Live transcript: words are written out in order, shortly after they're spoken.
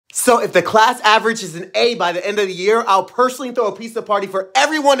So if the class average is an A by the end of the year, I'll personally throw a pizza party for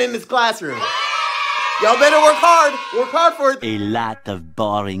everyone in this classroom. Y'all better work hard for it. A lot of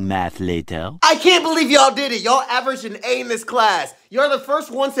boring math later. I can't believe y'all did it. Y'all averaged an A in this class. You're the first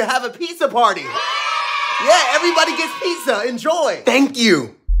ones to have a pizza party. Yeah, everybody gets pizza. Enjoy. Thank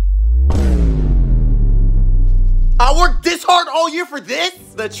you. I worked this hard all year for this?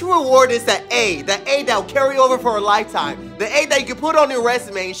 The true reward is the A that'll carry over for a lifetime. The A that you can put on your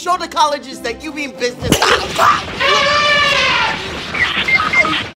resume and show the colleges that you mean business.